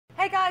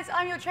Hey guys,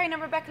 I'm your trainer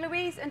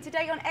Rebecca-Louise, and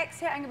today on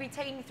XHIT I'm going to be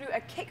taking you through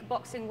a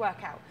kickboxing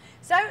workout.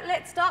 So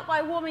let's start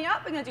by warming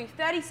up. We're going to do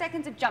 30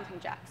 seconds of jumping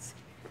jacks.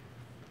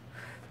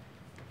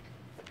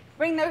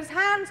 Bring those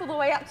hands all the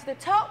way up to the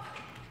top.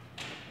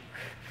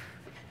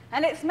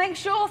 And let's make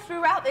sure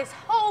throughout this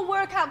whole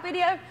workout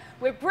video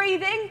we're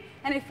breathing,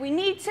 and if we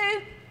need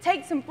to,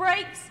 take some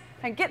breaks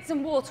and get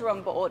some water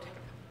on board.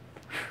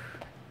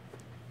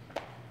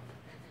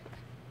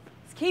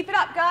 Let's keep it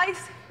up, guys.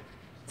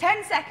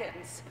 10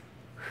 seconds.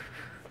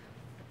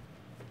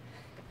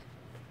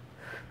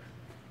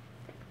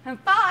 And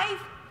 5,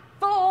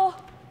 4,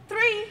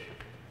 3,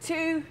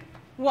 2,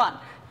 1.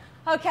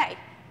 Okay,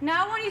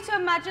 now I want you to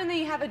imagine that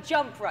you have a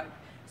jump rope.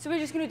 So we're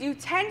just going to do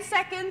 10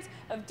 seconds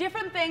of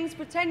different things,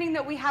 pretending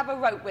that we have a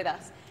rope with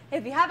us.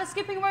 If you have a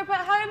skipping rope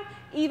at home,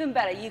 even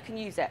better, you can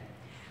use it.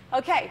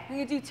 Okay, we're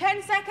going to do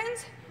 10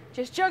 seconds,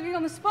 just jogging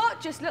on the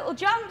spot, just little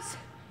jumps.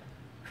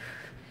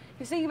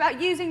 Just thinking about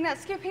using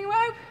that skipping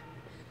rope.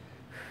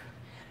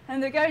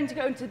 And they're going to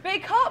go into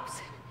big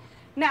hops.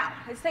 Now,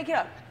 let's take it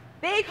up.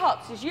 Big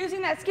hops, just using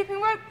that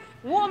skipping rope,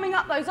 warming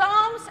up those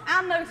arms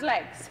and those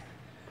legs.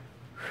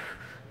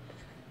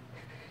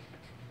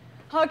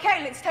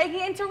 Okay, let's take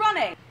it into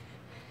running.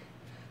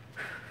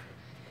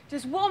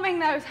 Just warming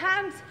those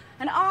hands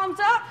and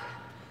arms up.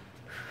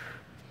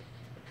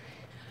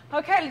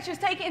 Okay, let's just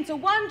take it into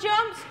 1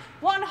 jumps,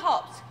 1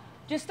 hops.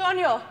 Just on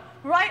your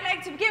right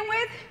leg to begin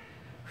with.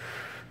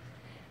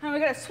 And we're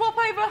going to swap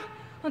over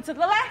onto the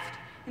left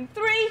in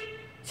 3,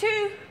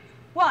 2,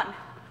 1.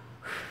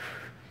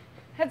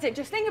 That's it.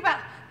 Just think about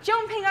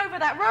jumping over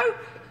that rope.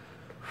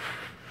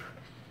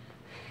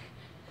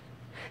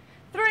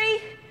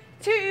 3,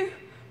 2,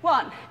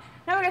 1.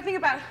 Now we're going to think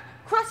about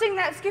crossing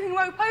that skipping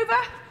rope over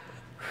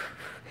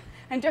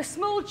and just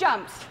small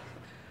jumps.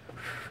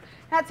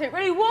 That's it.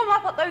 Really warm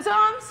up those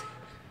arms.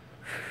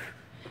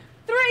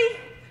 3,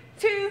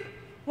 2,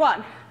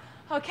 1.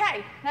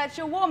 Okay, that's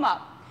your warm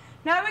up.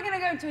 Now we're going to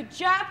go into a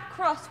jab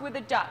cross with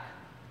a duck.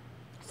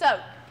 So,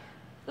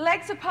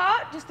 legs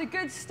apart, just a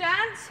good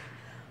stance.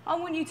 I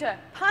want you to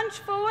punch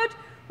forward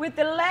with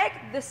the leg,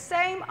 the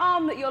same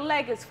arm that your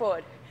leg is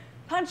forward.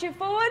 Punch it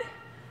forward,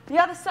 the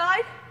other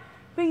side,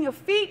 bring your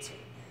feet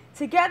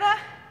together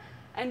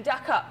and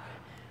duck up.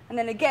 And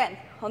then again,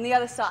 on the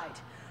other side.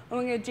 And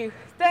we're going to do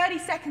 30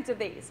 seconds of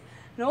these.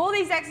 And all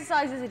these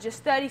exercises are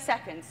just 30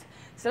 seconds.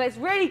 So let's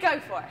really go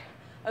for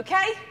it.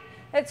 Okay?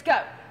 Let's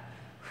go.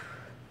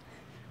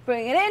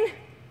 Bring it in,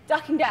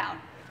 ducking down.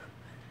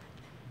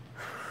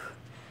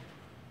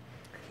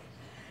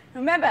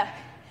 Remember,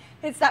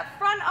 it's that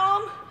front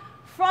arm,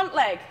 front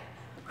leg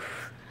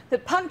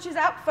that punches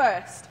out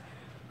first.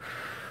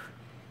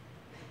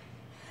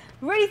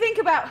 Really think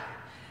about,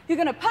 you're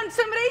going to punch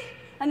somebody,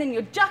 and then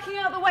you're ducking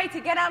out of the way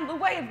to get out of the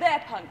way of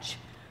their punch.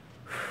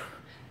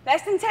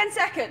 Less than 10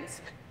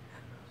 seconds.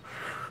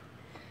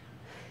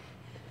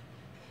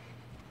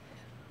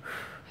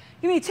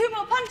 Give me 2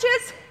 more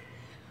punches.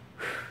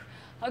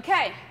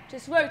 Okay,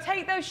 just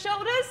rotate those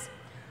shoulders.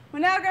 We're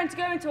now going to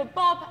go into a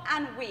bob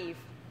and weave.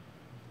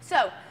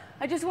 So,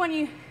 I just want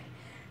you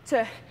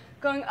to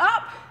going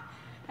up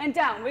and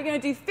down. We're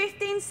going to do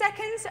 15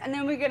 seconds, and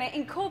then we're going to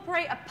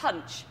incorporate a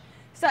punch.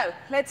 So,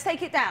 let's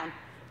take it down.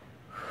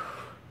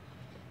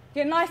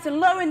 Get nice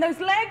and low in those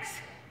legs.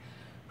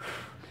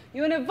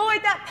 You want to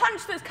avoid that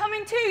punch that's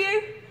coming to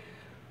you.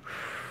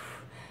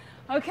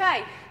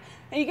 Okay,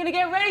 and you're going to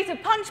get ready to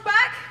punch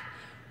back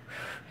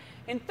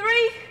in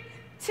 3,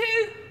 2,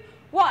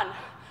 1.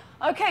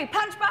 Okay,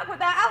 punch back with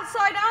that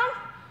outside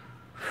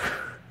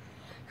arm.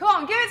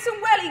 Come on, give it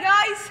some welly,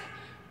 guys.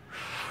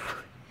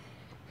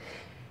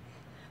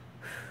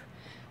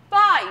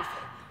 5,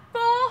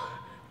 4,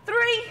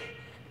 3,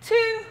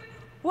 2,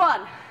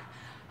 1.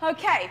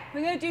 Okay,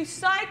 we're going to do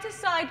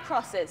side-to-side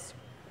crosses.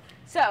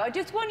 So I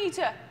just want you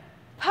to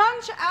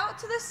punch out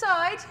to the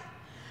side.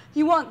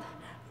 You want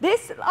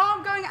this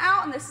arm going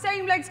out and the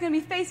same leg's going to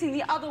be facing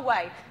the other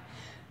way.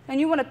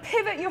 And you want to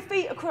pivot your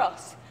feet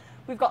across.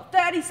 We've got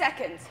 30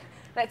 seconds.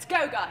 Let's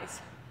go,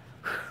 guys.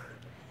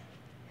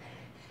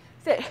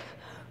 That's it.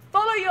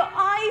 Follow your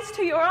eyes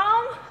to your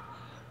arm.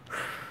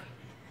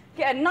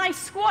 Get a nice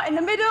squat in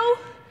the middle.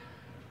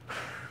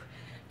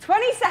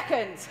 20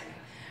 seconds.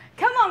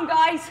 Come on,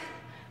 guys.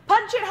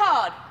 Punch it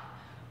hard.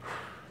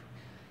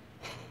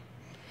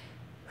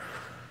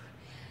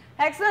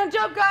 Excellent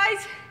job,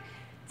 guys.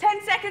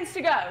 10 seconds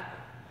to go.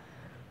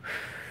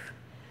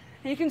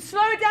 And you can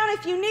slow it down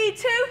if you need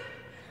to.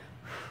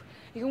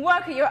 You can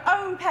work at your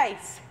own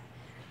pace.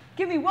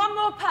 Give me 1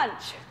 more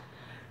punch.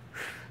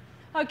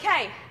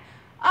 Okay,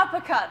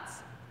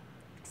 uppercuts.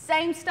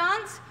 Same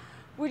stance.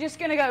 We're just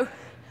going to go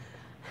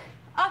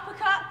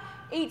uppercut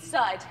each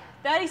side.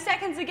 30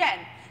 seconds again.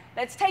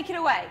 Let's take it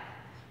away.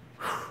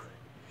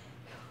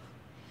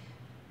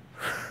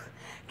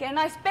 Get a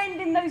nice bend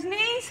in those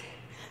knees.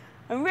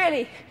 And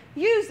really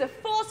use the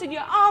force in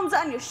your arms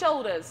and your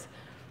shoulders.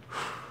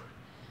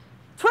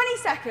 20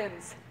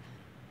 seconds.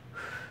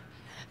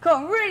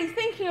 Come on, really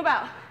thinking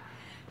about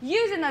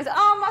using those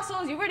arm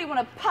muscles. You really want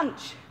to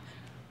punch.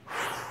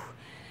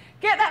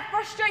 Get that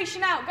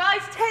frustration out,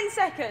 guys. 10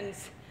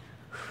 seconds.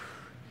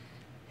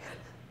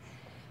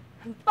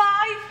 And 5,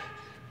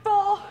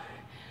 4,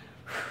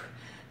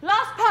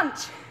 last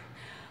punch.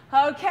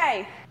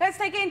 Okay, let's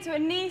take it into a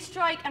knee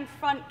strike and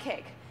front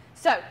kick.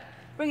 So,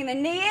 bringing the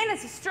knee in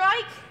as a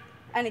strike,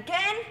 and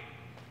again,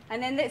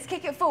 and then let's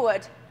kick it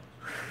forward.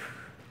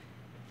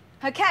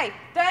 Okay,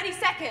 30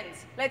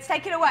 seconds. Let's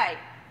take it away.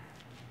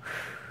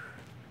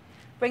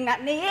 Bring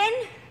that knee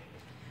in,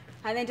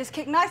 and then just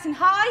kick nice and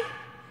high.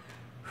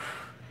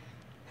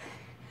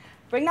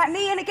 Bring that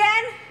knee in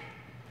again.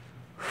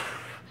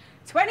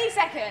 20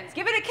 seconds.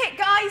 Give it a kick,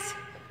 guys.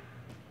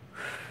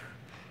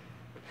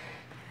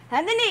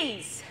 And the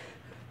knees.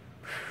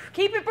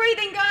 Keep it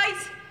breathing,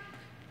 guys.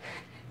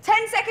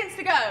 10 seconds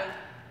to go.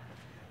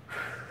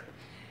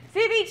 See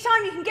if each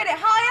time you can get it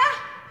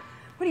higher.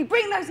 When you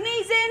bring those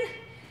knees in,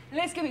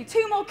 let's give me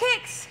 2 more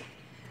kicks.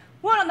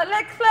 1 on the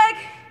left leg,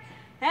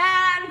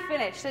 and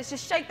finish. Let's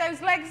just shake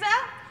those legs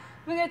out.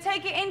 We're going to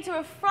take it into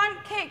a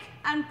front kick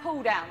and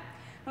pull down.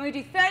 And we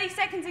do 30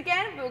 seconds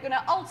again, but we're going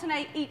to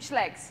alternate each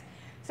legs.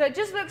 So it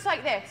just looks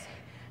like this.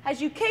 As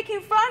you kick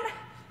in front,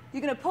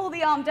 you're going to pull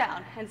the arm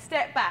down and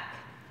step back.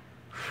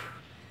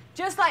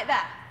 Just like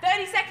that.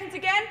 30 seconds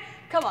again.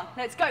 Come on,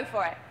 let's go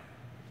for it.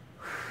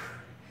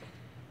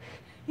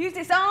 Use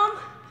this arm,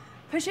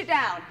 push it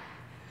down.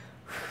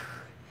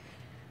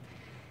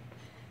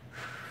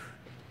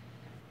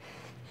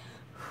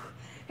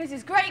 This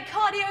is great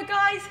cardio,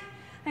 guys,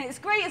 and it's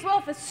great as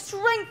well for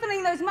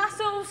strengthening those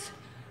muscles.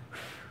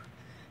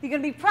 You're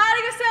going to be proud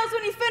of yourselves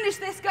when you finish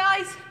this,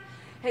 guys.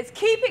 Let's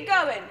keep it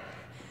going.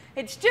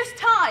 It's just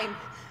time.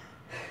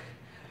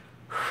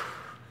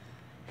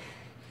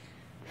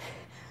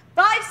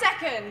 5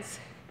 seconds.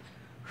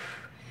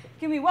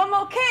 Give me 1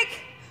 more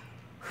kick.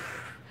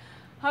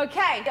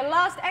 Okay, the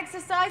last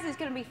exercise is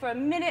going to be for a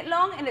minute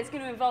long, and it's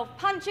going to involve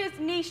punches,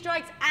 knee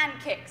strikes, and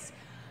kicks.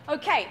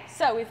 Okay,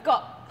 so we've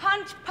got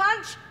punch,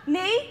 punch,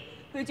 knee.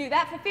 We'll do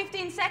that for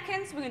 15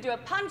 seconds. We're going to do a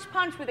punch,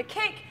 punch with a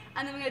kick,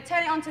 and then we're going to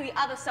turn it on to the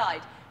other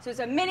side. So it's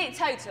a minute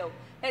total.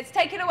 Let's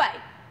take it away.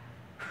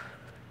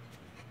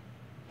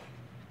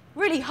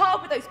 Really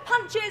hard with those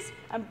punches,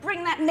 and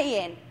bring that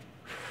knee in.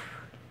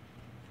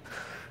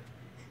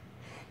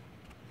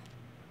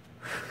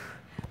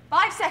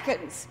 Five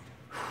seconds.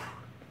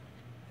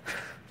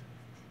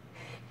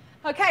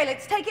 Okay,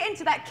 let's take it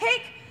into that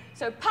kick.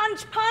 So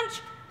punch,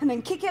 punch, and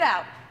then kick it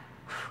out.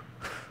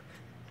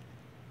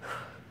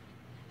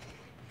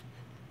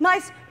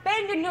 Nice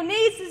bend in your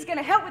knees. This is going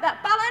to help with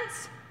that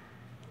balance.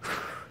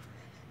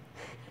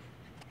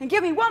 And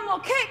give me 1 more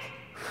kick.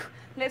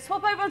 Let's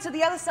swap over onto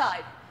the other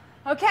side.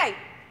 Okay,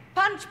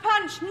 punch,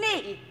 punch,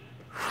 knee.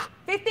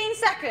 15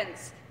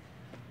 seconds.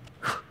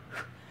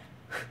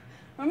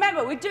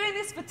 Remember, we're doing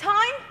this for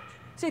time,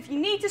 so if you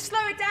need to slow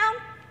it down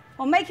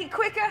or make it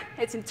quicker,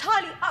 it's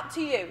entirely up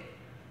to you.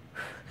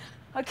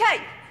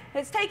 Okay,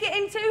 let's take it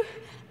into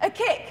a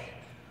kick.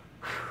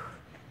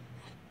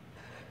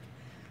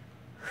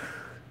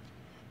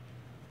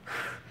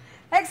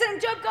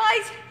 Excellent job,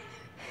 guys.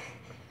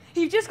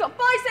 You've just got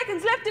 5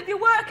 seconds left of your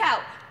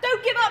workout.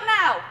 Don't give up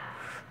now.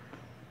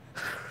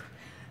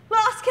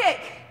 Last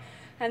kick.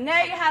 And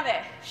there you have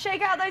it.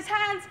 Shake out those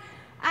hands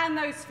and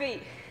those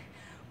feet.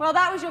 Well,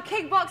 that was your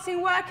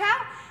kickboxing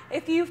workout.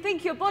 If you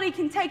think your body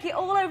can take it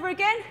all over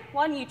again,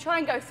 why don't you try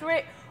and go through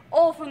it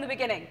all from the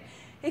beginning.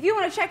 If you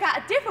want to check out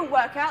a different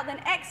workout, then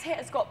XHIT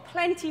has got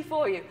plenty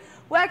for you.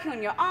 Working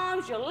on your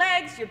arms, your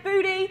legs, your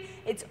booty,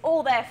 it's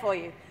all there for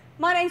you.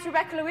 My name's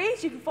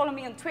Rebecca-Louise. You can follow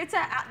me on Twitter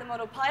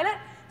 @TheModelPilot.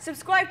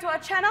 Subscribe to our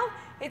channel.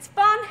 It's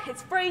fun,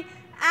 it's free,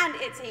 and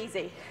it's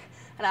easy.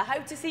 And I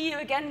hope to see you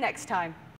again next time.